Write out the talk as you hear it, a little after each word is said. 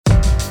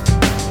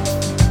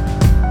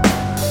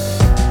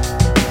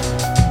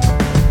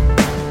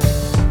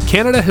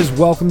Canada has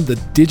welcomed the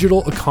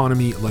digital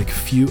economy like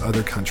few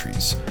other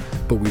countries,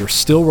 but we are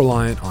still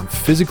reliant on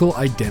physical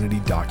identity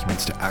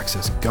documents to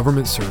access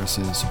government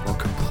services or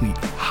complete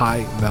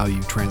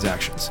high-value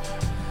transactions.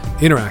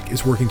 Interac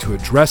is working to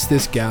address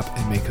this gap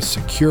and make a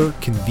secure,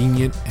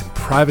 convenient, and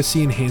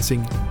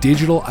privacy-enhancing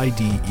digital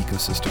ID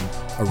ecosystem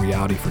a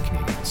reality for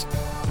Canadians.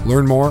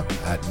 Learn more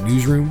at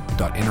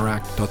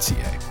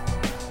newsroom.interac.ca.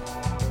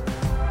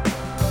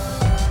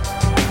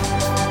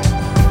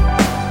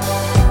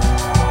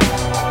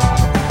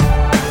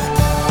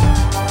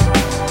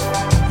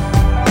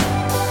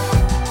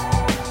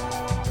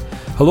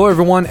 Hello,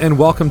 everyone, and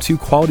welcome to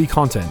Quality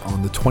Content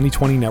on the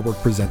 2020 Network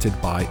presented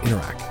by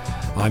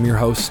Interac. I'm your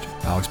host,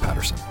 Alex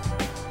Paterson.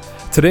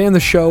 Today on the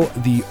show,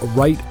 the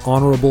Right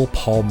Honourable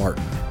Paul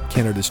Martin,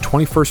 Canada's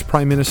 21st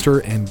Prime Minister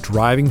and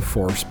driving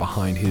force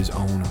behind his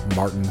own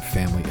Martin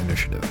Family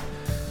Initiative.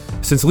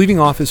 Since leaving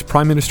office,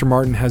 Prime Minister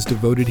Martin has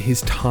devoted his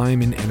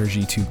time and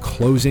energy to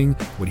closing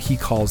what he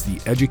calls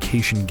the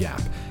education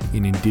gap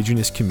in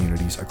Indigenous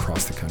communities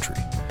across the country.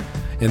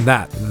 And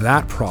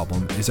that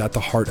problem is at the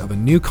heart of a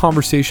new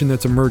conversation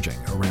that's emerging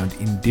around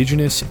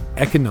Indigenous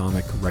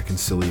economic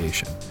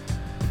reconciliation.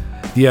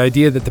 The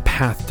idea that the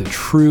path to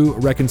true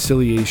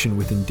reconciliation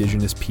with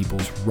Indigenous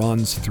peoples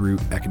runs through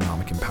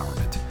economic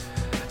empowerment.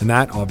 And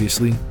that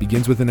obviously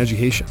begins with an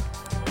education.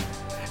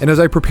 And as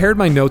I prepared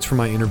my notes for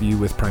my interview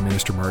with Prime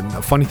Minister Martin,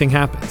 a funny thing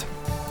happened.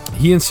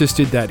 He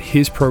insisted that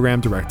his program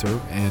director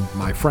and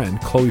my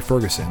friend, Chloe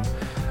Ferguson,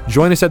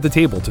 join us at the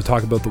table to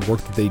talk about the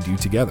work that they do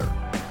together.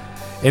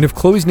 And if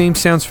Chloe's name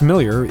sounds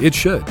familiar, it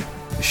should.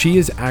 She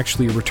is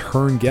actually a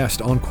return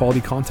guest on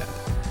Quality Content.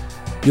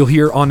 You'll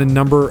hear on a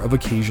number of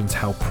occasions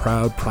how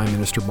proud Prime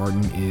Minister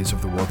Martin is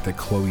of the work that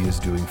Chloe is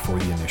doing for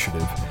the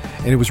initiative.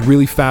 And it was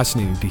really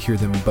fascinating to hear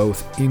them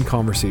both in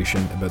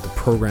conversation about the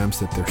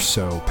programs that they're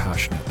so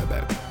passionate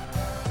about.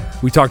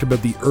 We talked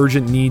about the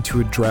urgent need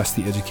to address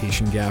the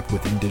education gap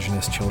with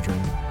Indigenous children,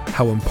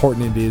 how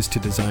important it is to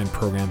design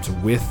programs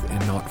with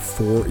and not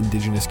for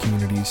Indigenous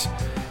communities,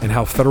 and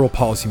how federal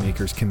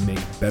policymakers can make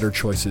better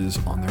choices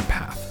on their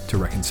path to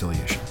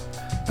reconciliation.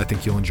 I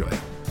think you'll enjoy it.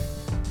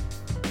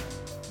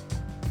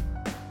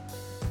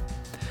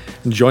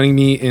 Joining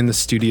me in the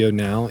studio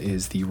now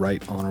is the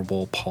Right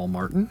Honourable Paul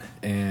Martin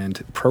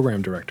and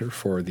Program Director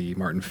for the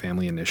Martin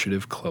Family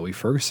Initiative, Chloe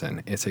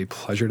Ferguson. It's a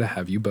pleasure to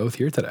have you both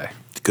here today.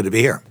 Good to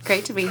be here.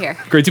 Great to be here.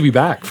 Great to be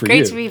back for you.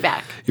 Great to be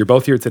back. You're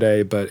both here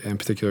today, but in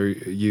particular,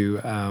 you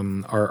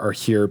are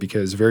here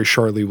because very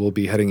shortly we'll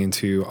be heading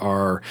into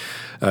our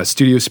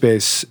studio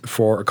space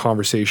for a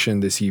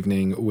conversation this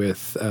evening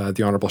with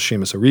the Honourable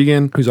Seamus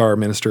O'Regan, who's our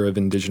Minister of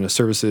Indigenous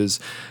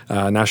Services,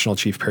 National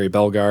Chief Perry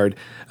Bellegarde,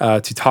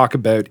 to talk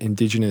about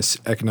Indigenous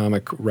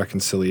economic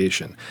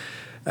reconciliation.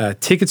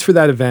 Tickets for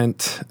that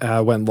event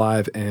went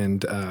live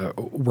and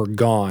were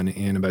gone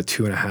in about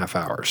 2.5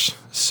 hours.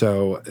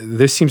 So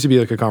this seems to be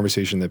like a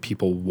conversation that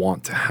people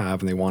want to have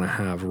and they want to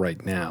have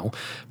right now,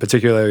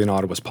 particularly in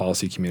Ottawa's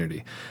policy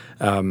community.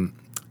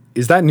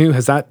 Is that new?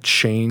 Has that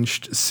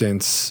changed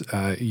since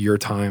your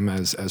time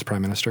as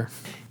Prime Minister?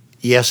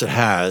 Yes, it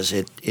has.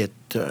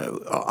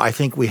 I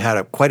think we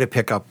had quite a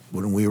pickup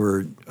when we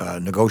were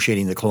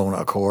negotiating the Kelowna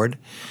Accord.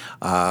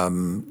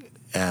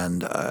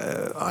 And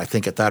I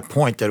think at that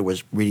point that it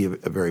was really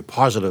a very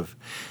positive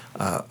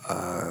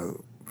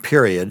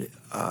period.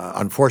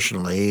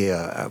 Unfortunately,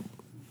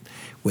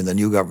 when the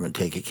new government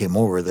came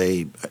over,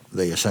 they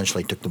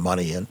essentially took the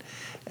money in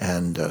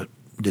and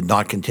did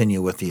not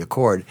continue with the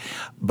accord.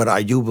 But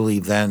I do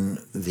believe then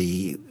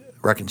the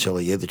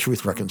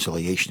Truth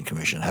Reconciliation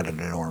Commission had an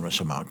enormous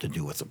amount to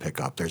do with the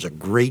pickup. There's a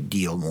great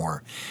deal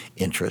more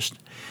interest.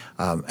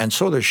 And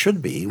so there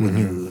should be when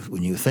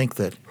you think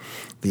that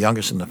the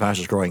youngest and the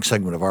fastest growing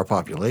segment of our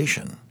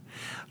population,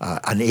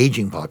 an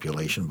aging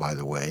population, by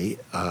the way,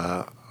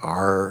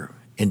 are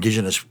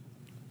Indigenous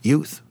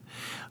youth.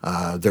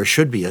 There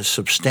should be a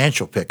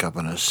substantial pickup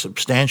and a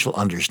substantial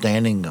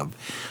understanding of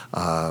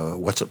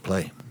what's at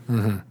play.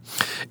 Mm-hmm.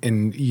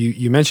 And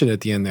you mentioned at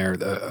the end there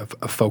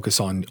a focus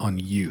on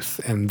youth,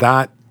 and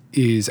that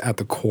is at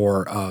the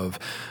core of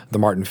the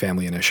Martin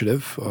Family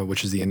Initiative,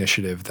 which is the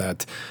initiative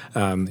that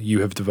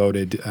you have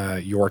devoted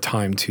your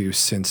time to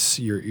since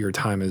your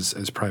time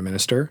as Prime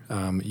Minister.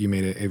 You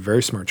made a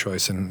very smart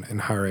choice in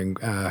hiring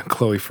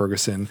Chloe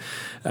Ferguson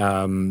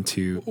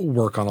to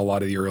work on a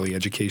lot of the early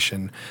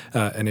education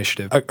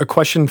initiative. A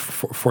question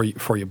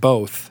for you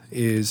both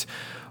is,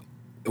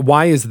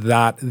 why is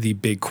that the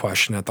big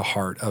question at the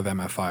heart of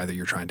MFI that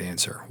you're trying to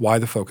answer? Why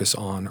the focus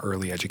on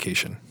early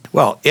education?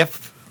 Well,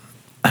 if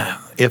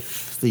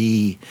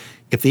the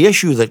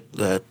issue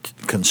that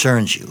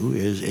concerns you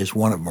is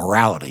one of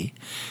morality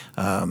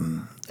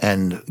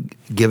and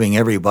giving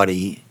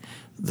everybody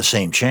the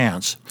same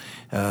chance,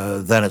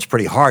 then it's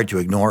pretty hard to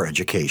ignore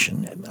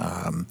education.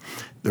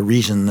 The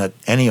reason that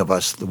any of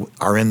us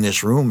are in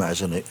this room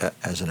as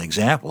an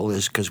example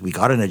is because we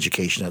got an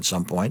education at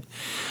some point.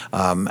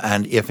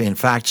 And if, in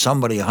fact,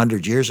 somebody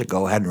 100 years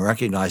ago hadn't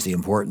recognized the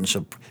importance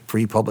of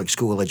free public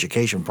school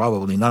education,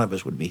 probably none of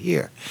us would be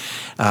here.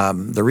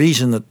 The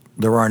reason that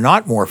there are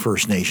not more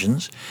First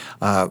Nations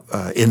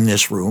in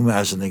this room,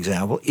 as an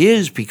example,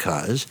 is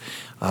because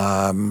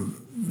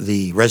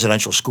the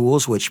residential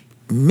schools, which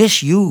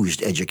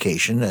misused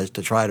education as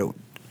to try to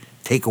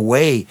take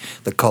away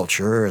the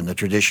culture and the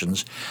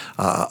traditions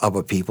of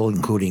a people,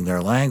 including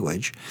their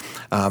language,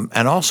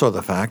 and also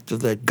the fact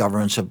that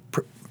governments have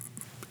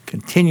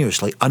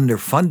continuously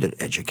underfunded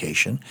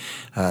education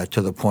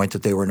to the point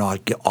that they were not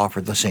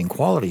offered the same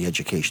quality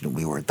education that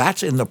we were.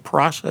 That's in the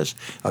process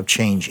of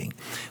changing.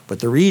 But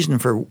the reason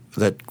for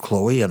that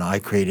Chloe and I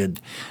created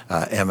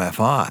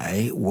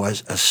MFI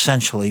was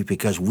essentially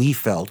because we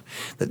felt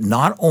that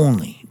not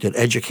only did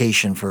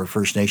education for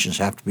First Nations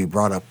have to be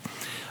brought up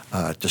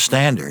to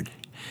standard,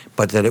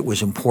 but that it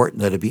was important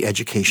that it be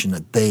education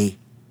that they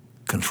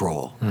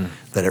control,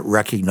 that it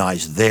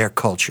recognized their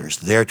cultures,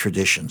 their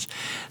traditions.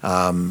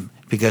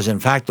 Because in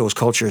fact, those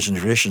cultures and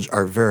traditions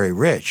are very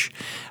rich,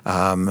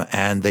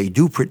 and they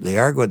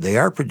are good. They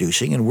are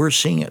producing, and we're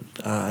seeing it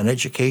an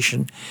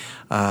education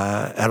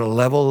at a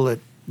level that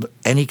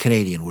any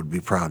Canadian would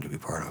be proud to be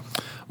part of.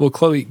 Well,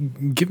 Chloe,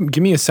 give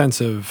me a sense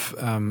of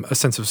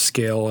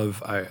scale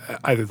of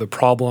either the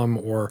problem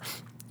or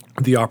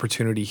the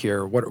opportunity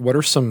here. What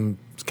are some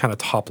kind of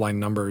top line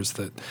numbers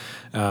that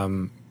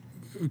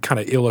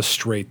kind of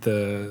illustrate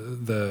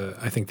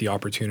I think the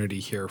opportunity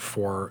here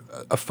for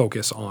a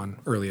focus on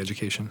early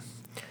education?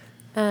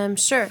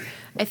 Sure.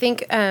 I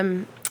think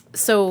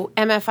so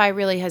MFI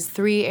really has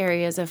 3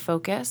 areas of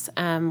focus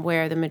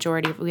where the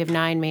majority, we have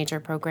 9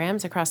 major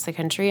programs across the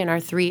country, and our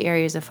 3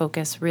 areas of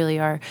focus really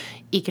are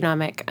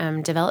economic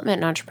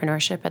development and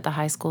entrepreneurship at the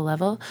high school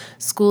level,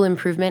 school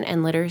improvement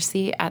and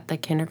literacy at the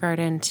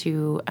kindergarten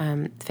to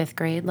 5th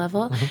grade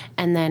level,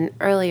 and then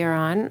earlier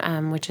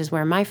on, which is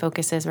where my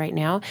focus is right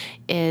now,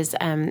 is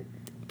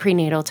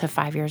prenatal to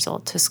 5 years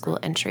old to school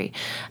entry.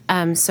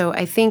 So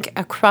I think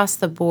across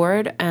the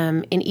board,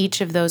 in each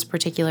of those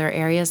particular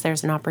areas,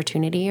 there's an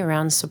opportunity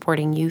around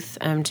supporting youth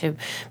to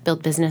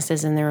build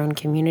businesses in their own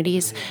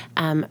communities,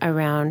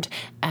 around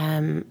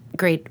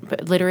grade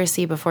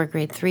literacy before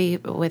grade 3,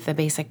 with the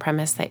basic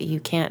premise that you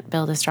can't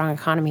build a strong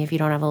economy if you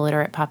don't have a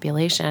literate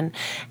population.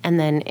 And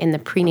then in the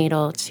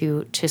prenatal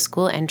to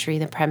school entry,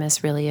 the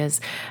premise really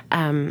is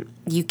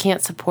we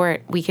can't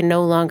support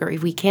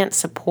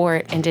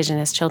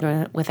Indigenous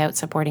children without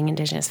supporting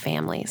Indigenous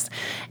families.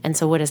 And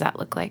so what does that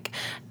look like?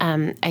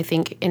 I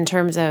think in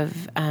terms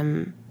of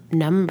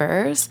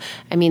numbers,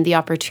 I mean, the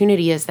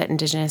opportunity is that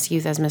Indigenous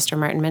youth, as Mr.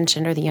 Martin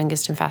mentioned, are the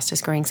youngest and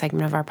fastest growing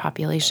segment of our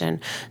population.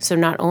 So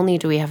not only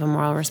do we have a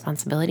moral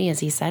responsibility,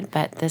 as he said,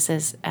 but this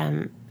is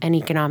an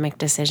economic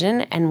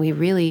decision, and we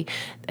really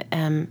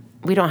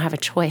we don't have a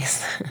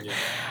choice. Yeah.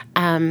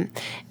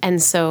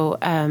 And so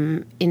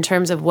in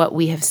terms of what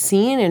we have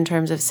seen in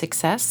terms of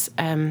success,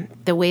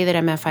 the way that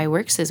MFI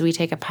works is we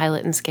take a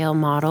pilot and scale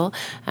model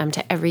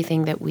to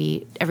everything that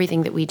we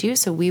do.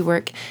 So we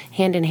work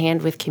hand in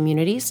hand with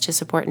communities to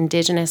support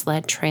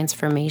Indigenous-led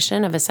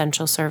transformation of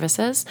essential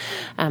services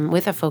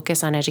with a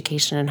focus on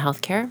education and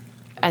healthcare.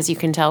 As you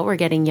can tell, we're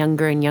getting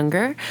younger and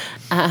younger.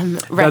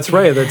 That's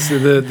right. That's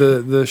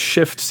the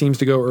shift seems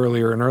to go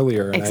earlier and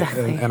earlier. And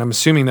exactly. And I'm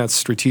assuming that's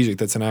strategic.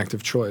 That's an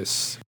active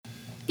choice.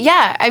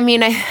 Yeah, I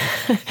mean,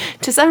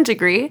 to some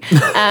degree.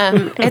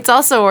 It's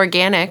also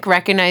organic,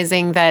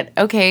 recognizing that,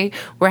 okay,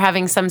 we're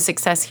having some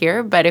success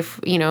here, but if,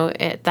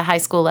 at the high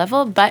school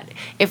level, but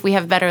if we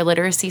have better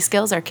literacy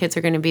skills, our kids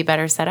are going to be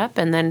better set up.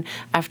 And then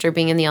after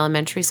being in the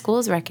elementary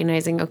schools,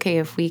 recognizing, okay,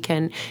 if we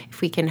can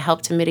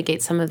help to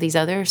mitigate some of these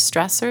other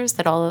stressors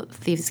that all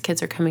of these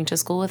kids are coming to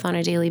school with on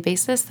a daily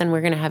basis, then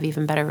we're going to have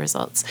even better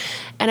results.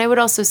 And I would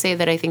also say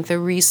that I think the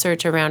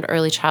research around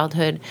early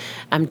childhood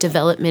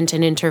development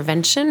and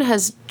intervention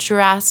has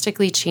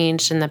drastically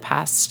changed in the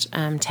past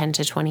 10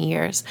 to 20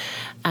 years.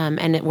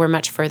 And we're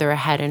much further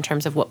ahead in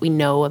terms of what we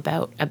know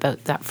about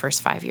that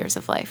first 5 years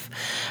of life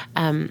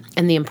and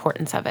the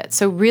importance of it.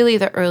 So really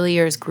the early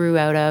years grew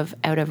out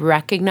of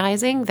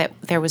recognizing that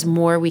there was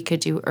more we could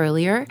do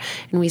earlier.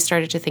 And we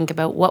started to think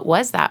about what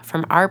was that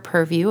from our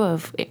purview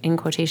of, in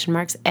quotation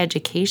marks,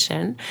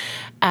 education.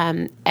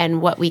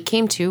 And what we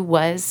came to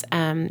was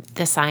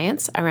the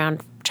science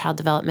around child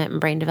development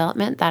and brain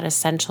development, that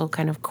essential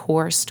kind of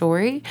core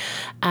story.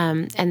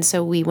 And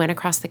so we went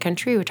across the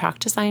country, we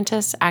talked to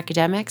scientists,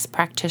 academics,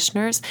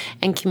 practitioners,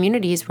 and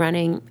communities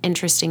running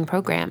interesting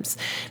programs.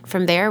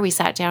 From there, we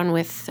sat down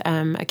with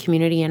a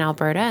community in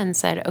Alberta and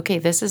said, okay,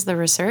 this is the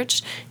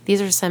research.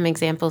 These are some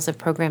examples of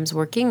programs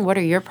working. What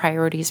are your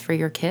priorities for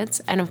your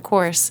kids? And of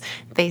course,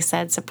 they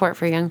said support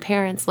for young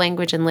parents,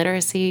 language and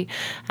literacy,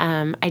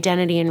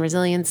 identity and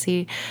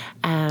resiliency,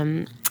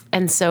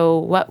 and so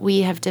what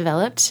we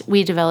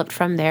developed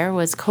from there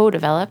was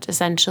co-developed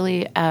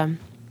essentially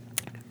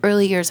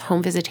early years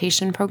home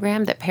visitation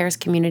program that pairs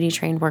community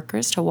trained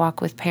workers to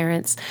walk with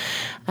parents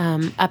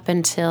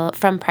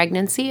from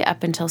pregnancy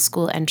up until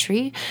school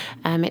entry.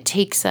 It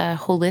takes a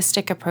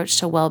holistic approach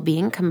to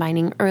well-being,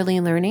 combining early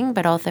learning,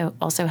 but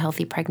also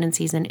healthy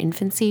pregnancies and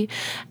infancy,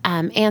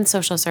 and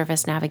social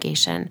service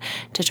navigation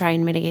to try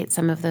and mitigate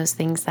some of those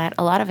things that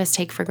a lot of us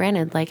take for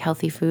granted, like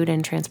healthy food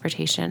and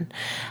transportation.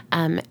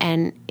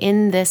 And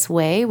in this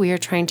way, we are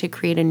trying to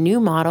create a new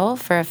model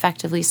for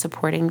effectively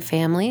supporting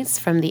families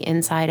from the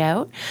inside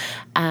out,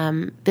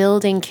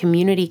 building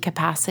community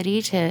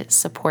capacity to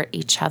support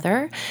each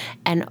other,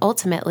 and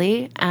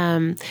ultimately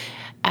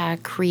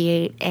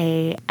create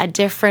a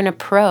different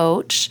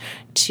approach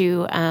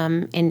to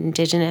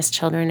Indigenous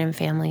children and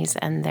families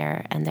and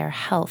their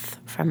health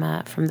from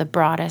the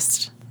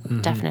broadest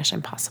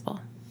definition possible.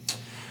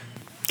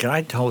 Can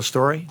I tell a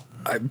story?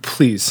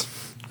 Please,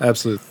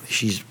 absolutely.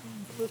 She's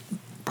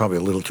probably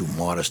a little too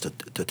modest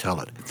to tell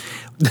it.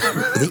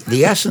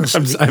 The essence.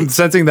 I'm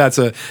sensing that's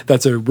a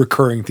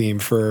recurring theme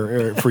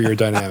for your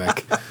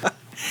dynamic.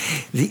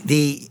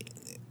 The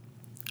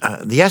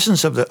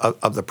essence of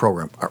the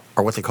program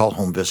are what they call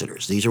home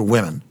visitors. These are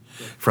women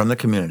from the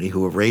community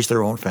who have raised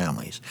their own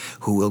families,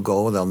 who will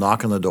go, they'll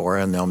knock on the door,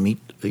 and they'll meet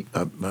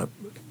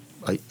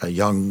a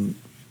young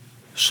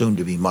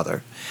soon-to-be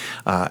mother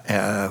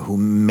who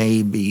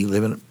may be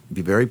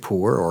very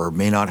poor or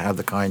may not have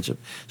the kinds of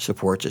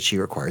supports that she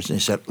requires. And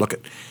they said, look,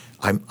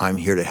 I'm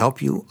here to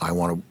help you. I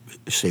want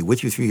to stay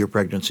with you through your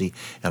pregnancy,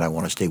 and I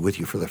want to stay with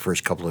you for the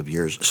first couple of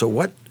years. So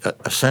what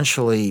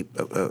essentially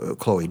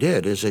Chloe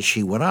did is that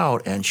she went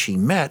out and she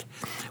met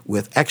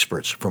with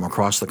experts from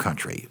across the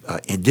country,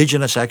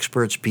 Indigenous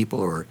experts, people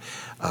who are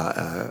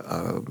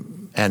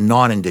and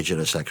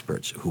non-Indigenous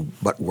experts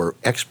but were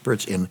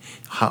experts in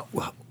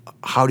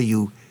how do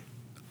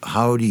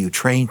you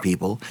train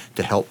people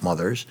to help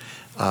mothers,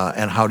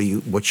 and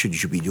what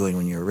should you be doing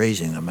when you're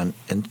raising them, and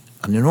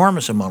an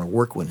enormous amount of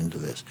work went into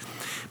this.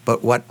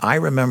 But what I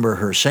remember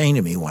her saying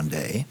to me one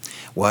day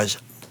was,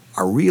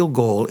 our real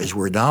goal is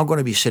we're now going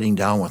to be sitting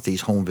down with these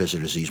home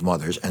visitors, these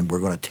mothers, and we're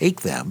going to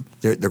take them.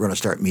 They're going to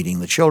start meeting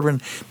the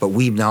children, but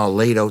we've now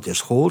laid out this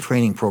whole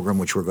training program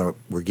which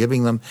we're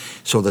giving them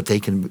so that they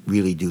can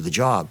really do the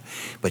job.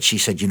 But she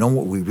said, you know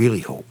what we really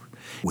hope?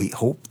 We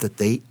hope that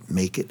they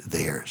make it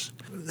theirs.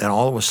 And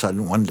all of a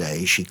sudden, one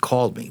day, she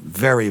called me,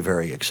 very,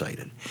 very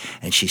excited.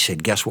 And she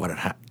said, guess what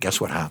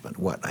happened?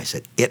 What? I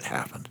said, it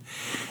happened.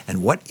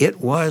 And what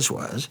it was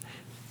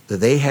that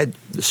they had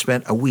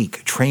spent a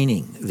week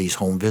training these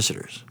home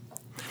visitors.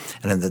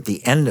 And then at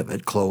the end of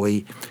it,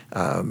 Chloe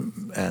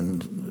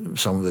and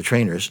some of the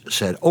trainers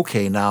said,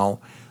 okay, now,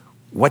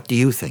 what do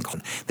you think?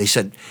 They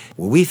said,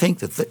 well, we think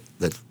that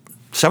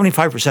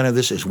 75% of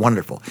this is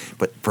wonderful.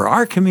 But for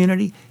our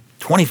community,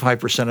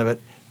 25% of it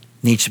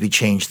needs to be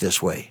changed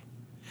this way.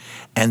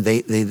 And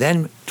they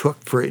then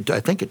I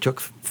think it took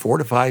 4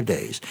 to 5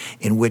 days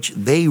in which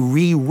they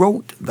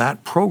rewrote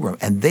that program,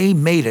 and they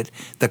made it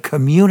the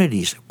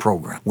community's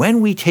program.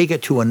 When we take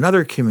it to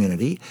another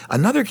community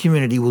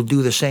will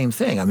do the same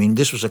thing. I mean,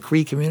 this was a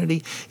Cree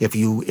community. If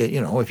you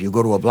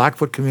go to a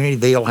Blackfoot community,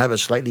 they'll have a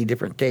slightly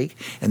different take,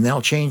 and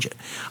they'll change it.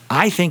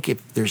 I think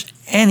if there's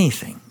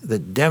anything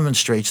that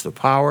demonstrates the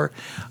power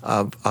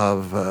of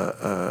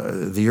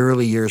the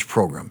early years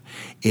program,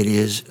 it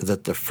is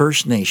that the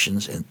First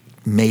Nations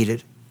made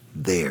it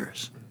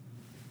theirs.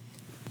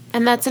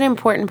 And that's an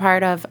important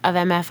part of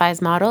MFI's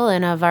model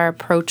and of our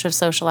approach of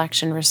social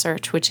action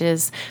research, which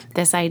is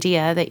this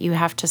idea that you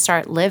have to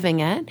start living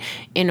it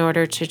in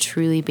order to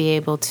truly be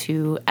able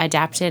to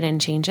adapt it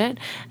and change it.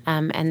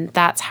 And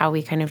that's how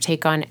we kind of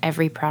take on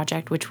every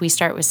project, which we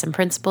start with some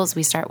principles,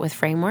 we start with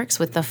frameworks,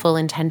 with the full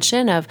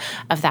intention of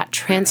that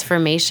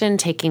transformation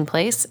taking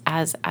place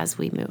as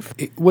we move.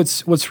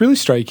 What's really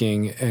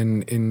striking,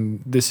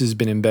 and this has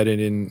been embedded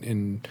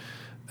in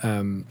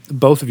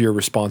both of your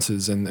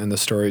responses and the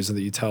stories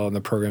that you tell and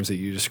the programs that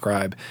you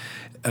describe,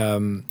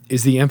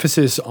 is the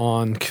emphasis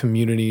on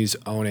communities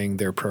owning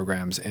their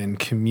programs and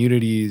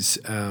communities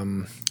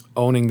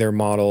owning their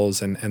models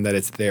and that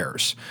it's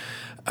theirs.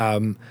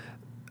 Listen,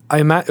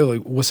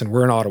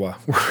 we're in Ottawa.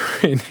 We're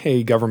in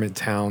a government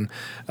town.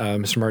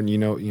 Mr. Martin, you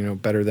know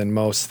better than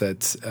most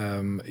that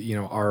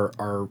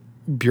our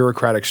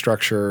bureaucratic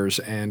structures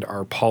and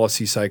our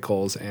policy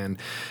cycles and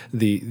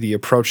the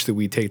approach that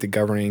we take to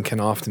governing can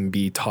often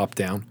be top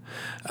down.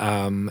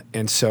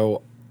 And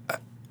so,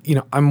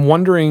 I'm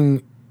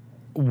wondering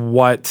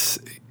what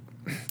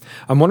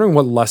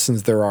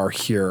lessons there are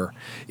here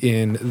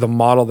in the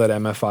model that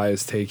MFI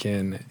has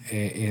taken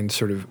in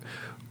sort of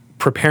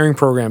preparing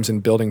programs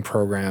and building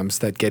programs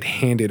that get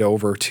handed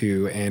over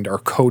to and are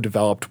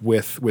co-developed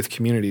with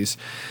communities.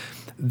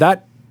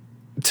 That,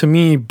 to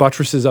me,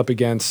 buttresses up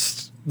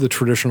against the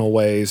traditional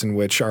ways in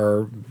which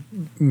our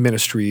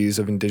ministries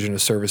of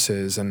Indigenous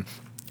services and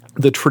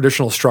the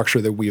traditional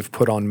structure that we've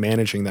put on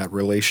managing that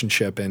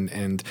relationship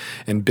and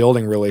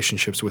building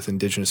relationships with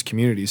Indigenous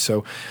communities.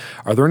 So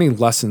are there any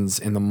lessons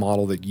in the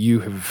model that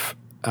you have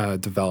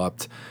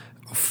developed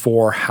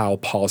for how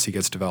policy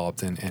gets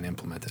developed and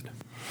implemented?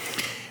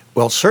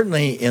 Well,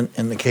 certainly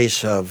in the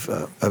case of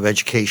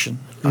education,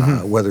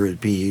 whether it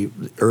be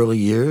early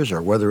years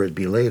or whether it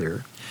be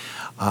later,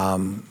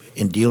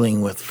 in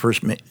dealing with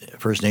First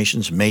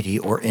Nations, Métis,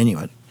 or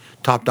Inuit,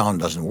 top-down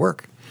doesn't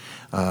work.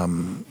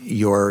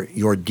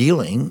 You're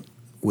dealing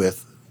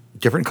with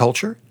different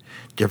culture,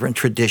 different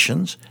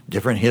traditions,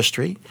 different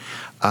history.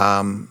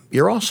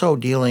 You're also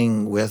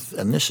dealing with,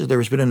 and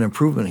there's been an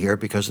improvement here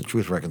because of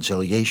Truth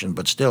Reconciliation,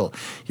 but still,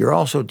 you're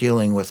also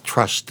dealing with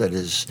trust that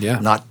is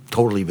not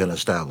totally been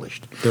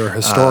established. There are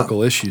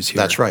historical issues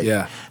here. That's right.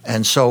 Yeah.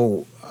 And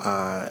so,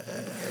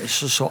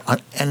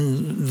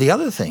 and the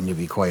other thing, to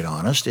be quite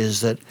honest,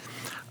 is that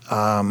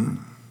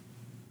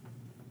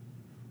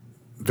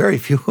very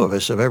few of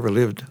us have ever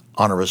lived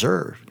on a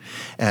reserve.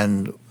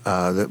 And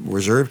the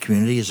reserve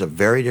community is a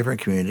very different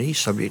community,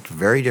 subject to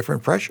very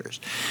different pressures.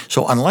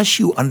 So unless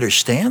you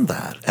understand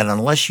that, and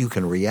unless you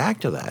can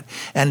react to that,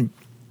 and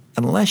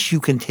unless you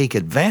can take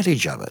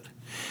advantage of it,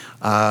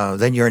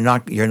 then you're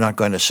not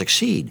going to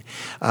succeed.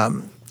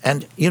 And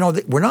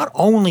we're not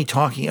only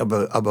talking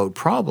about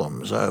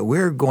problems.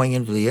 We're going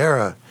into the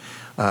era.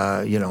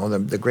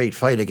 The great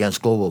fight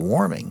against global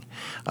warming.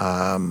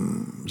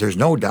 There's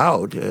no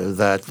doubt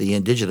that the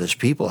Indigenous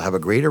people have a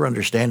greater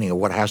understanding of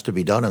what has to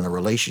be done in the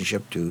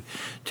relationship to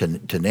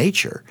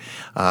nature.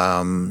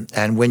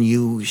 And when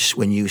you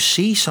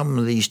see some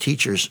of these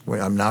teachers,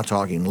 I'm now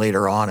talking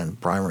later on in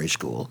primary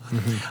school,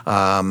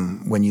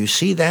 when you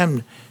see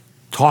them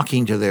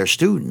talking to their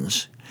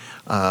students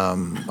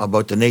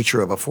about the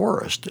nature of a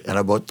forest and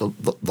about the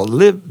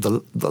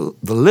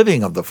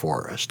living of the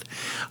forest,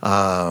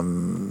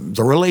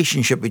 the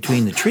relationship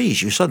between the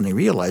trees, you suddenly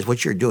realize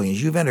what you're doing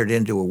is you've entered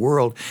into a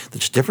world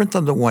that's different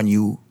than the one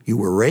you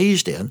were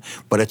raised in,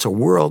 but it's a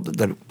world that,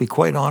 to be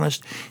quite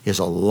honest, is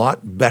a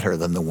lot better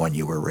than the one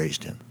you were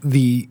raised in.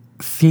 The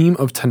theme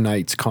of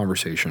tonight's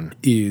conversation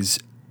is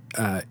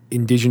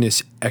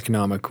Indigenous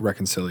economic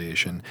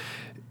reconciliation.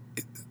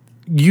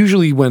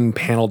 Usually when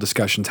panel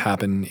discussions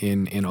happen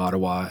in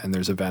Ottawa and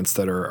there's events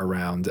that are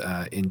around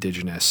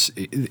Indigenous,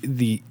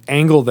 the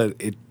angle that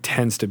it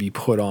tends to be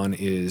put on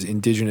is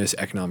Indigenous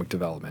economic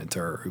development,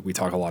 or we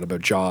talk a lot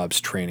about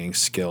jobs, training,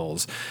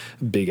 skills,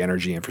 big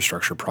energy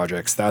infrastructure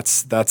projects.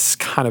 That's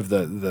kind of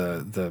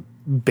the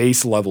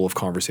base level of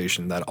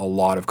conversation that a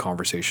lot of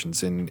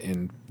conversations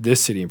in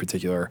this city in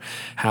particular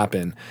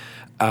happen.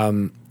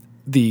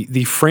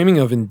 The framing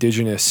of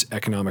Indigenous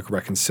economic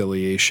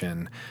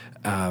reconciliation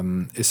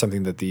is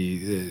something that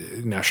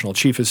the National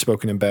Chief has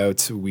spoken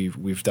about.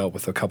 We've dealt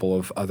with a couple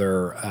of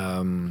other.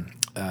 I'm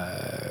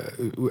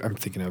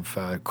thinking of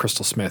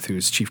Crystal Smith,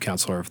 who's Chief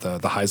Counselor of the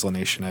Haisla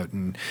Nation out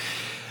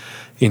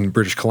in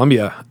British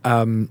Columbia.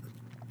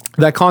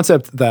 That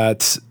concept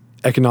that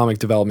economic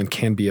development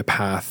can be a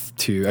path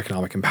to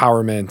economic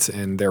empowerment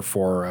and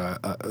therefore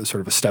a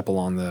sort of a step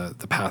along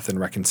the path in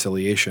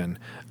reconciliation.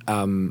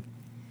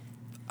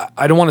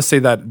 I don't want to say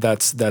that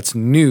that's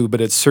new,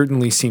 but it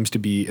certainly seems to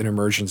be an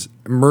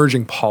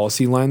emerging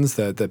policy lens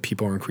that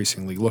people are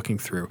increasingly looking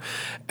through,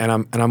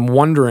 and I'm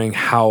wondering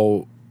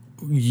how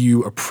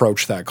you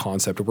approach that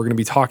concept. We're going to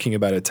be talking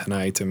about it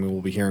tonight, and we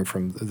will be hearing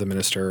from the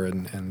minister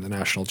and the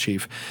national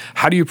chief.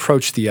 How do you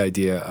approach the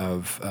idea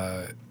of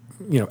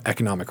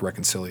economic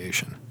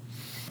reconciliation?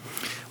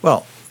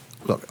 Well,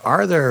 look,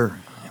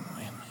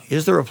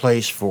 is there a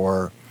place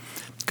for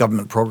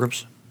government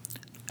programs?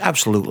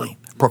 Absolutely.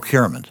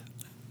 Procurement,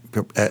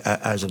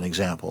 as an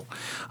example.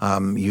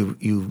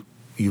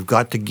 You've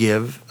got to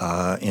give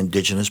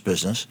Indigenous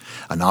business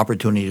an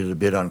opportunity to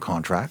bid on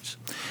contracts,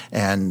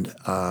 and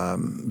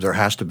there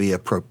has to be a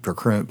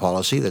procurement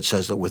policy that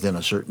says that within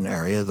a certain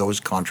area, those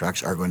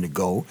contracts are going to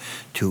go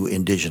to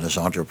Indigenous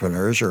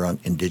entrepreneurs or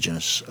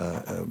Indigenous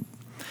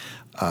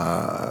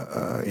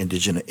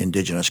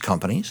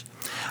companies.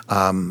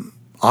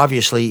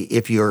 Obviously,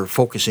 if you're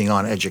focusing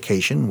on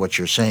education, what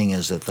you're saying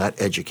is that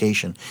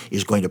education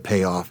is going to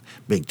pay off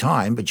big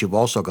time. But you've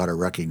also got to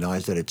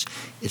recognize that it's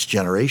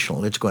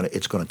generational. It's going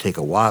to take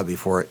a while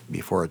before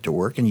it to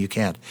work, and you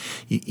can't.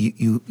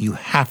 You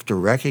have to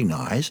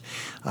recognize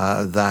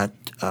that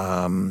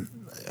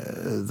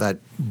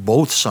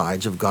both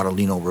sides have got to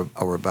lean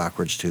over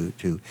backwards to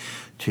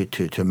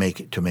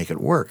make it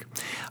work.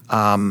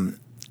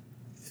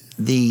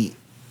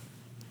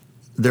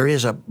 There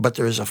is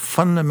a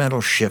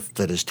fundamental shift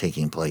that is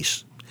taking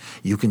place.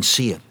 You can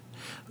see it.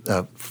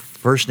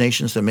 First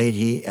Nations, the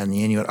Métis, and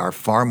the Inuit are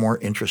far more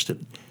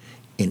interested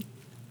in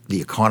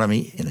the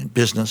economy and in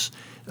business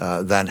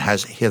than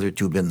has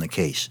hitherto been the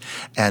case,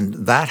 and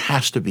that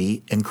has to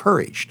be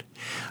encouraged.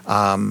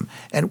 And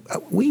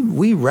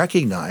we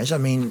recognize. I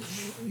mean,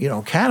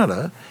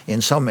 Canada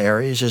in some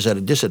areas is at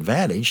a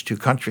disadvantage to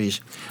countries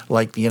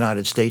like the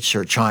United States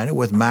or China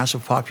with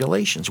massive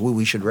populations.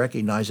 We should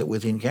recognize that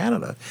within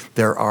Canada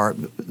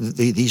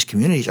these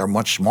communities are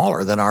much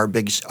smaller than our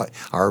big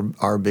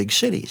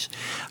cities,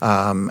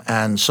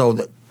 and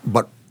so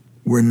but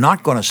we're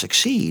not going to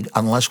succeed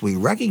unless we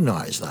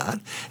recognize that,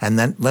 and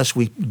then unless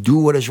we do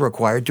what is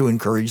required to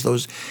encourage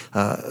those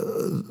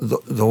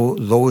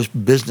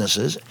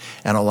businesses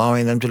and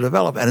allowing them to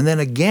develop. And then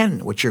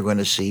again, what you're going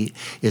to see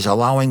is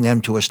allowing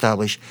them to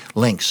establish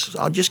links.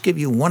 I'll just give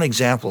you one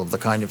example of the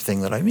kind of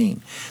thing that I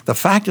mean. The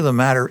fact of the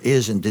matter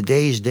is, in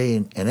today's day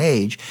and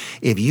age,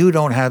 if you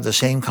don't have the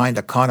same kind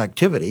of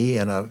connectivity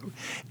in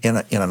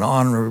an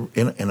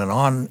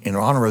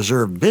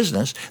on-reserve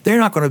business, they're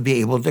not going to be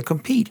able to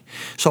compete.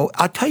 So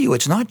I'll tell you,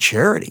 it's not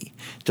charity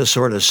to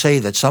sort of say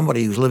that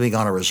somebody who's living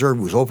on a reserve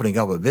who's opening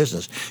up a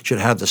business should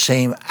have the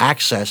same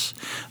access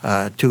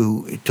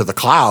to the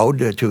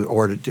cloud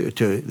or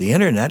to the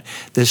internet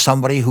as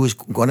somebody who's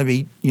going to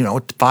be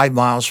 5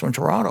 miles from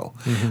Toronto.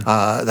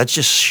 Mm-hmm. That's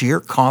just sheer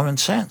common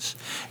sense.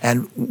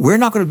 And we're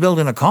not going to build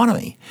an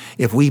economy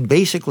if we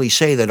basically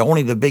say that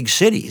only the big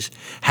cities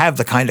have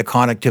the kind of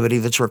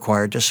connectivity that's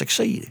required to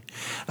succeed.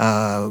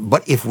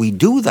 But if we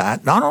do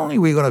that, not only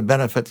are we going to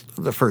benefit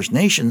the First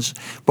Nations,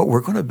 but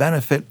we're going to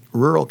benefit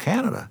rural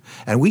Canada.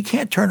 And we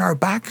can't turn our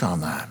backs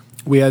on that.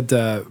 We had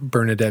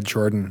Bernadette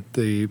Jordan,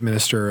 the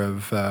Minister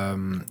of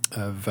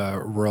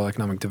Rural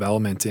Economic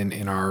Development,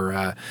 in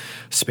our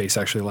space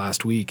actually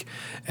last week.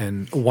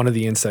 And one of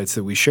the insights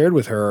that we shared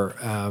with her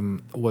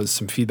was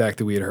some feedback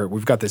that we had heard.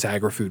 We've got this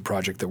agri-food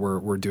project that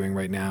we're doing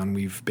right now, and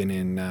we've been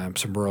in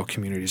some rural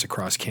communities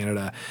across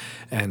Canada.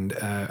 And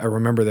I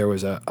remember there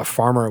was a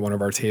farmer at one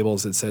of our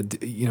tables that said,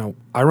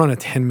 I run a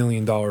 $10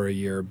 million a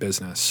year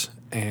business,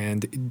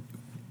 and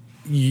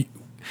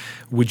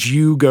would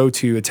you go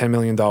to a $10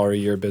 million a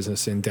year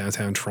business in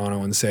downtown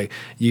Toronto and say,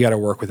 you got to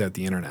work without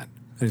the internet?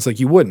 And it's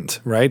like, you wouldn't,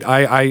 right?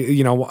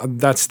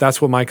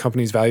 That's what my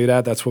company's valued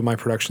at. That's what my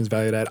production's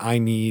valued at. I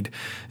need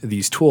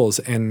these tools.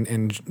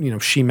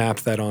 And she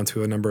mapped that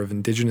onto a number of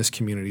Indigenous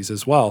communities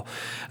as well.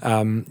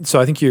 So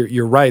I think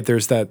you're right.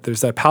 There's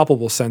that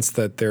palpable sense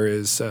that there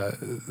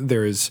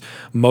is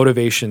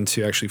motivation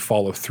to actually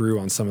follow through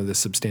on some of this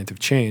substantive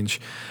change.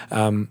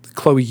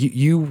 Chloe,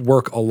 you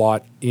work a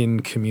lot in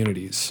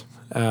communities.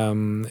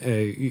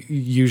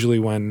 Usually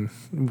when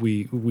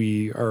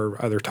we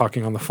are either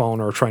talking on the phone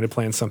or trying to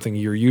plan something,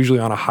 you're usually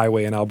on a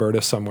highway in Alberta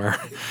somewhere.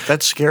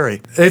 That's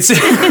scary. It's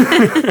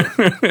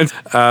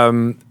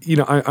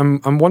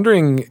I'm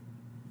wondering,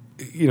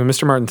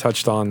 Mr. Martin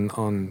touched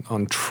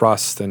on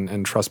trust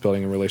and trust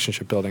building and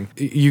relationship building.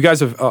 You guys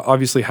have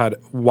obviously had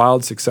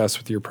wild success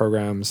with your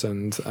programs,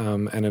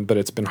 but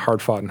it's been hard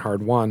fought and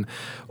hard won.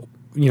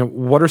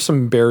 What are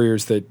some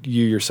barriers that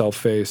you yourself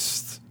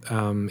faced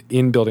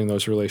in building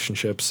those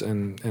relationships,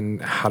 and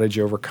how did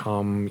you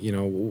overcome?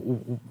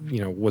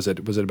 Was it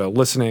about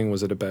listening?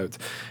 Was it about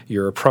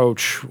your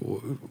approach?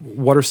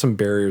 What are some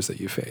barriers that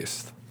you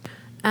faced?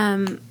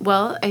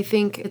 Well, I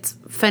think it's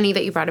funny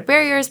that you brought up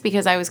barriers,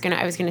 because I was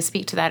gonna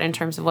speak to that in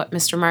terms of what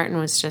Mr. Martin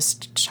was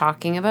just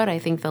talking about. I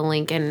think the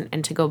link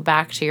and to go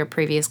back to your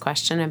previous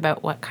question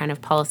about what kind of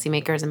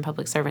policymakers and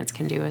public servants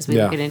can do as we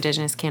look at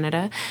Indigenous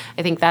Canada,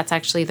 I think that's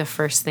actually the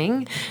first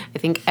thing. I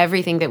think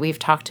everything that we've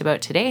talked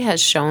about today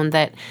has shown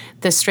that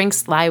the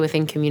strengths lie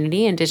within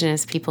community.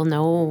 Indigenous people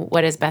know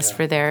what is best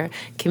for their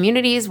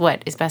communities,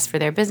 what is best for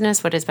their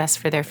business, what is best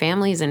for their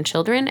families and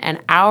children, and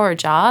our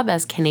job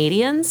as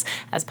Canadians,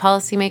 as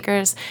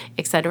policymakers,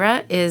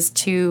 etc., is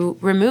to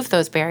remove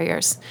those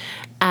barriers,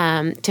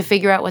 to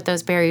figure out what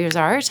those barriers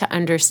are, to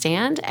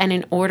understand. And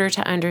in order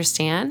to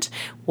understand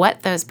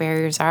what those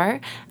barriers are,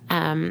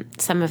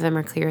 some of them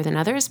are clearer than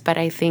others, but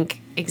I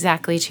think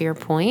exactly to your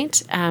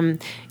point,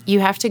 you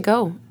have to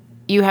go.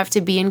 You have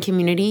to be in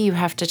community, you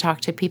have to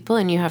talk to people,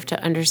 and you have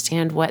to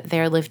understand what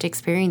their lived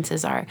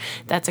experiences are.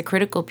 That's a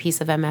critical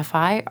piece of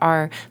MFI.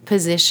 Our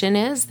position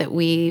is that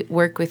we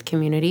work with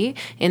community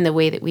in the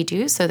way that we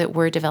do, so that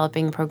we're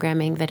developing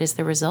programming that is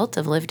the result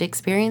of lived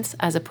experience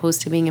as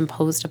opposed to being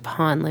imposed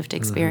upon lived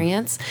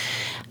experience.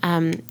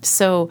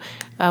 What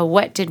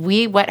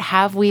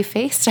have we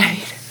faced? I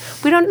mean,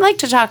 we don't like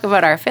to talk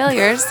about our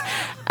failures.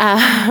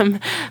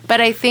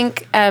 But I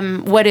think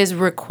what is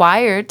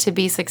required to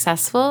be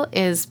successful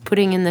is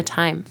putting in the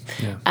time.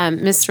 Yeah.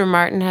 Mr.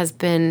 Martin has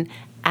been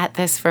at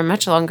this for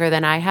much longer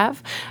than I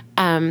have.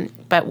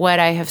 But what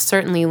I have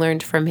certainly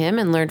learned from him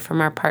and learned from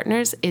our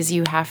partners is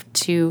you have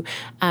to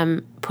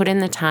put in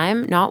the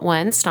time, not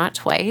once, not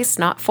twice,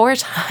 not 4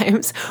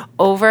 times,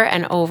 over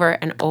and over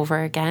and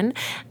over again.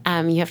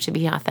 You have to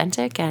be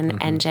authentic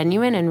and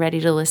genuine and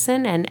ready to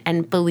listen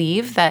and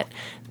believe that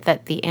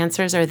the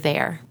answers are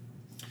there.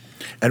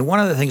 And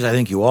one of the things I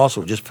think you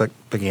also, just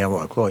picking up on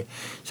what Chloe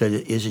said,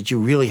 is that you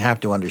really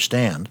have to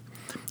understand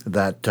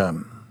that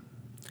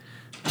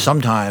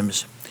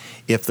sometimes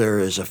if there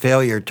is a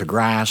failure to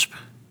grasp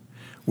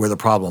where the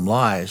problem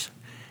lies,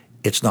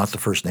 it's not the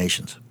First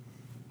Nations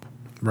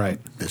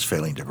that's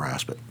failing to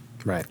grasp it.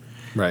 Right.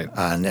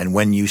 And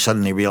when you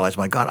suddenly realize,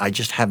 my God, I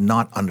just have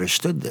not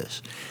understood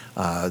this,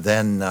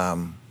 then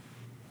the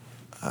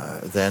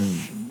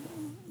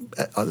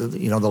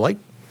light.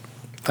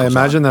 I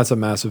imagine that's a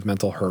massive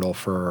mental hurdle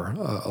for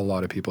a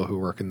lot of people who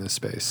work in this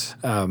space.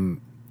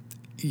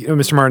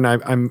 Mr. Martin,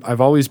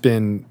 I've always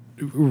been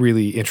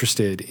really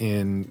interested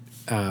in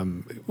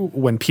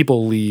when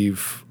people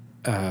leave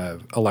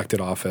elected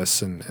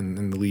office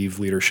and leave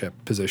leadership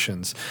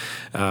positions.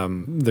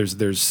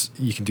 There's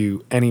you can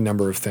do any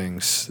number of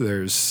things.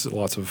 There's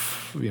lots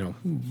of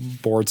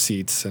board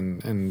seats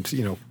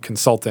and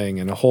consulting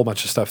and a whole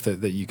bunch of stuff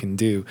that you can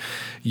do.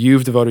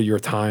 You've devoted your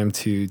time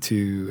to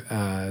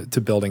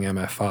building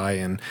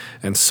MFI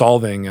and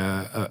solving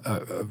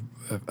a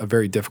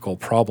very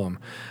difficult problem.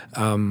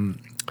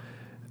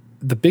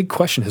 The big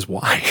question is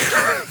why,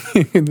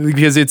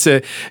 because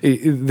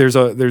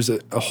there's a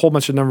whole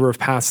bunch of number of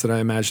paths that I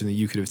imagine that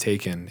you could have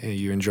taken.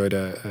 You enjoyed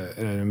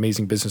an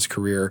amazing business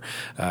career,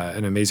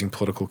 an amazing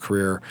political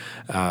career.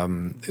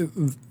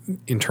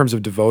 In terms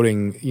of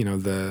devoting,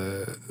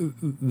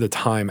 the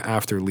time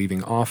after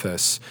leaving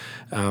office,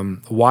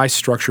 why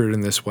structure it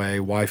in this way?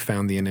 Why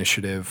found the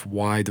initiative?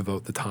 Why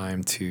devote the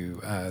time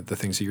to the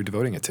things that you're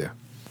devoting it to?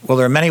 Well,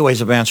 there are many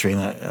ways of answering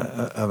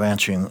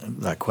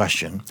that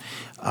question.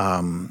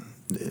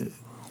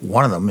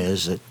 One of them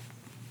is that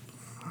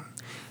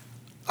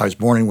I was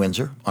born in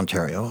Windsor,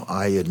 Ontario.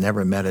 I had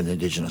never met an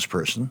Indigenous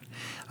person.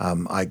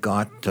 Then I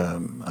got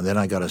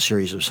a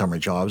series of summer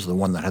jobs. The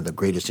one that had the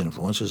greatest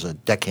influence was a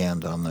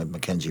deckhand on the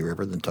Mackenzie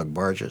River, the tug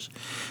barges.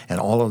 And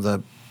all of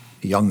the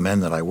young men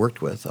that I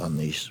worked with on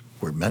these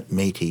were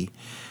Métis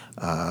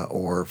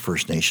or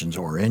First Nations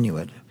or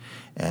Inuit.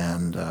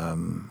 And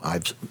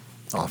I've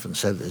often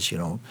said this,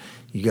 you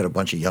get a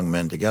bunch of young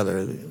men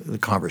together, the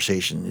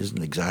conversation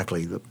isn't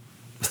exactly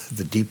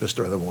the deepest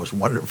or the most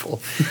wonderful.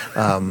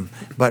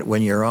 But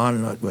when you're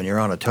on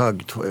a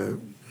tug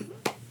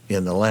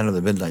in the land of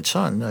the midnight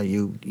sun,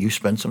 you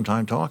spend some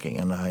time talking.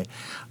 And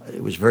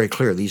it was very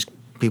clear these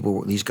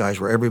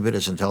guys were every bit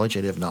as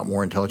intelligent, if not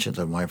more intelligent,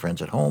 than my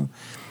friends at home.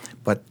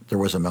 But there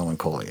was a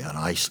melancholia,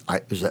 and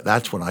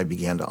that's when I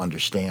began to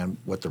understand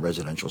what the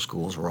residential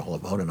schools were all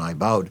about, and I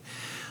vowed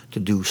to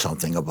do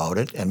something about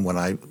it. And when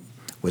I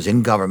was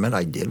in government,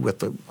 I did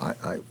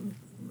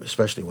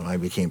especially when I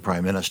became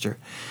prime minister.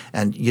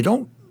 And you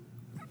don't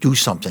do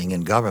something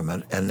in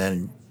government and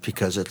then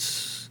because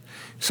it's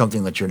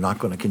something that you're not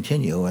going to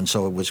continue. And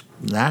so it was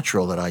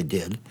natural that I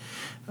did.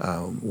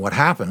 What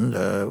happened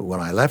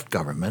when I left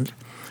government,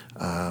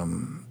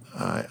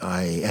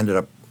 I ended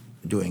up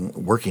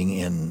working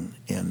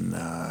in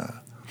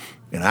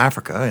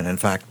Africa, and in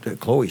fact,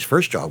 Chloe's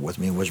first job with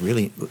me was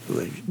really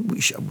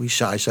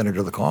I sent her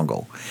to the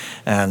Congo,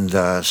 and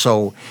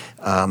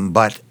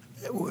but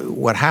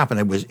what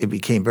happened? It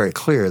became very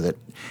clear that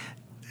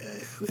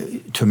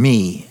to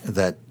me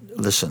that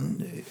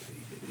listen,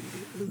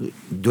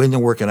 doing the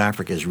work in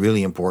Africa is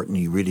really important.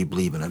 You really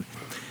believe in it,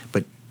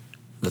 but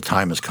the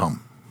time has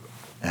come,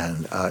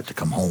 and to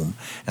come home,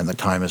 and the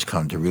time has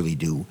come to really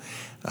do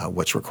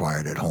what's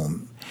required at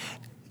home,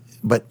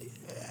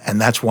 And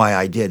that's why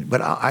I did.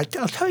 But I'll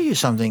tell you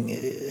something,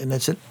 and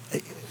it's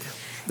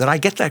that I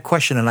get that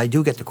question, and I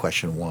do get the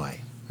question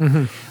why.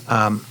 Mm-hmm.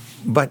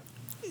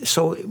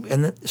 So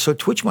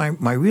to which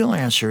my real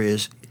answer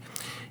is,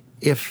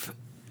 if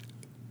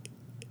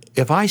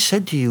I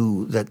said to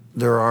you that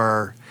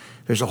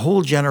there's a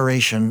whole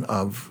generation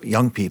of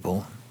young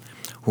people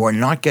who are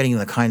not getting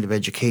the kind of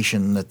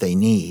education that they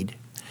need,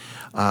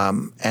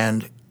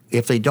 and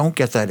if they don't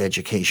get that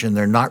education,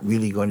 they're not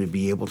really going to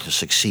be able to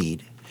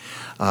succeed.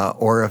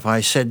 Or if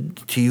I said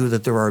to you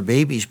that there are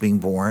babies being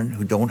born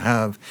who don't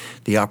have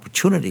the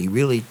opportunity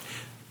really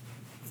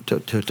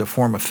to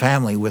form a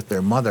family with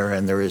their mother,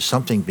 and there is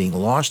something being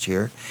lost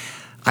here,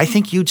 I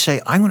think you'd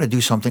say, I'm going to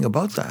do something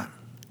about that.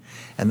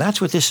 And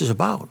that's what this is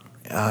about.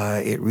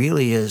 It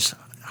really is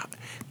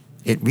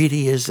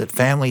that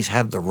families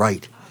have the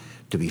right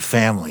to be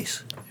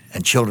families,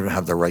 and children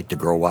have the right to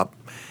grow up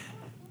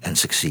and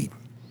succeed.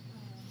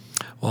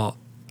 Well,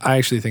 I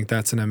actually think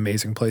that's an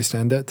amazing place to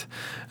end it.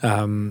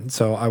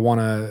 So I want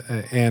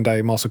to, and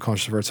I'm also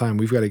conscious of our time.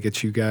 We've got to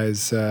get you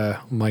guys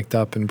mic'd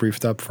up and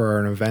briefed up for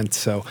our event.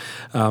 So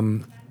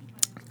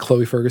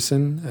Chloe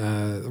Ferguson,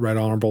 Right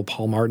Honorable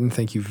Paul Martin,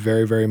 thank you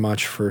very, very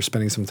much for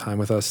spending some time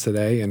with us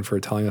today and for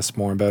telling us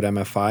more about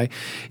MFI.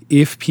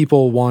 If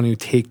people want to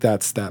take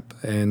that step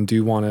and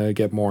do want to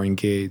get more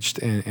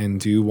engaged and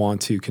do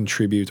want to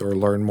contribute or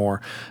learn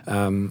more,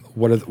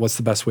 what's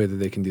the best way that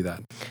they can do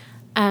that?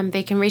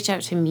 They can reach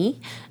out to me.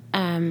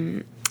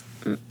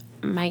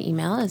 My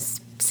email is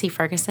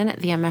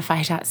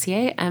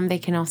cferguson@themfi.ca. They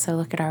can also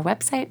look at our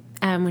website,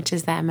 which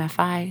is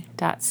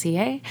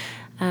themfi.ca,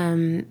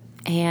 and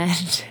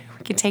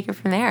we can take it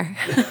from there.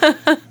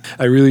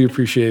 I really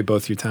appreciate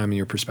both your time and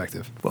your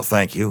perspective. Well,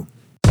 thank you.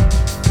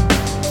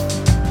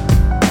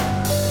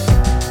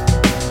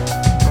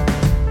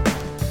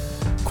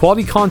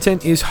 Quality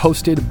Content is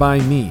hosted by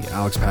me,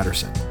 Alex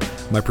Paterson.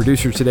 My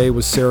producer today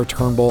was Sarah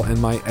Turnbull,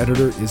 and my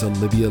editor is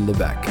Olivia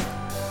Lebec.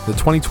 The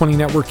 2020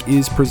 Network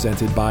is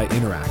presented by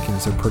Interac and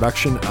is a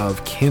production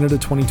of Canada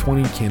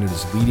 2020,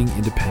 Canada's leading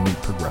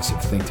independent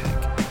progressive think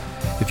tank.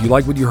 If you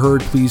like what you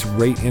heard, please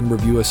rate and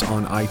review us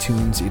on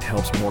iTunes. It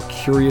helps more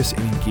curious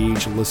and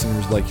engaged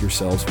listeners like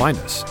yourselves find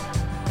us.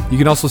 You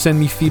can also send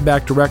me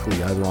feedback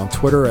directly, either on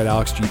Twitter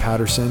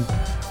 @AlexGPatterson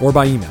or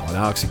by email at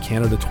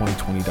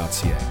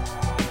alex@canada2020.ca.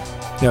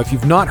 Now, if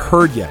you've not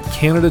heard yet,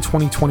 Canada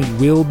 2020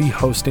 will be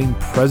hosting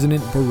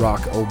President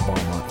Barack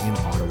Obama in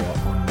Ottawa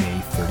on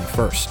May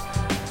 31st.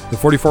 The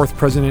 44th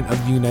President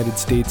of the United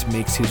States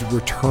makes his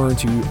return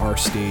to our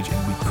stage,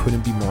 and we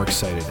couldn't be more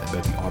excited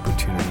about the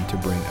opportunity to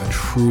bring a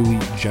truly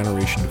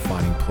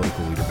generation-defining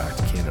political leader back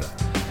to Canada.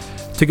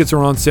 Tickets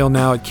are on sale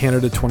now at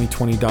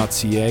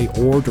canada2020.ca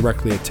or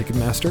directly at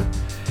Ticketmaster.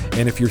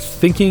 And if you're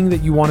thinking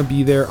that you want to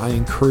be there, I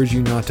encourage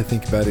you not to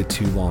think about it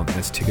too long,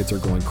 as tickets are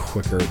going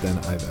quicker than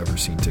I've ever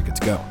seen tickets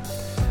go.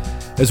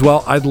 As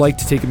well, I'd like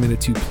to take a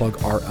minute to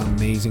plug our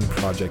amazing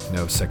project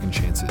No Second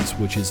Chances,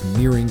 which is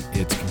nearing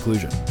its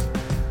conclusion.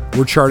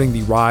 We're charting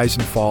the rise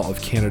and fall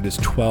of Canada's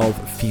 12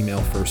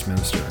 female First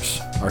Ministers.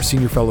 Our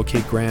senior fellow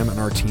Kate Graham and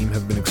our team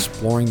have been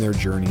exploring their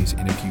journeys,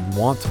 and if you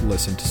want to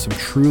listen to some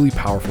truly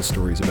powerful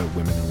stories about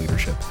women in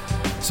leadership,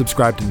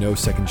 subscribe to No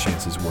Second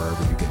Chances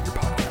wherever you get your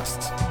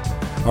podcasts.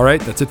 All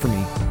right, that's it for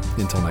me.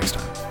 Until next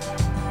time.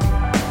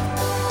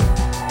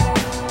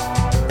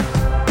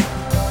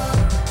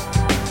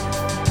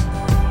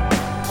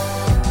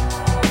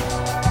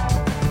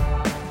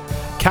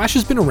 Cash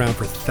has been around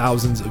for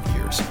thousands of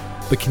years,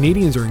 but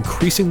Canadians are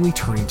increasingly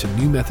turning to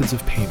new methods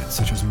of payment,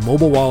 such as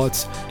mobile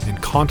wallets and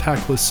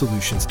contactless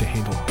solutions to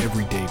handle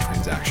everyday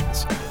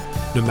transactions.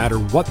 No matter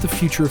what the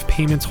future of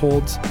payments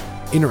holds,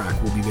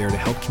 Interac will be there to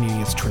help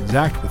Canadians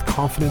transact with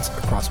confidence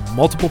across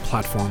multiple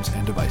platforms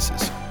and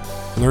devices.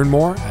 Learn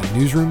more at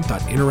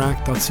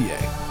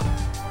newsroom.interac.ca.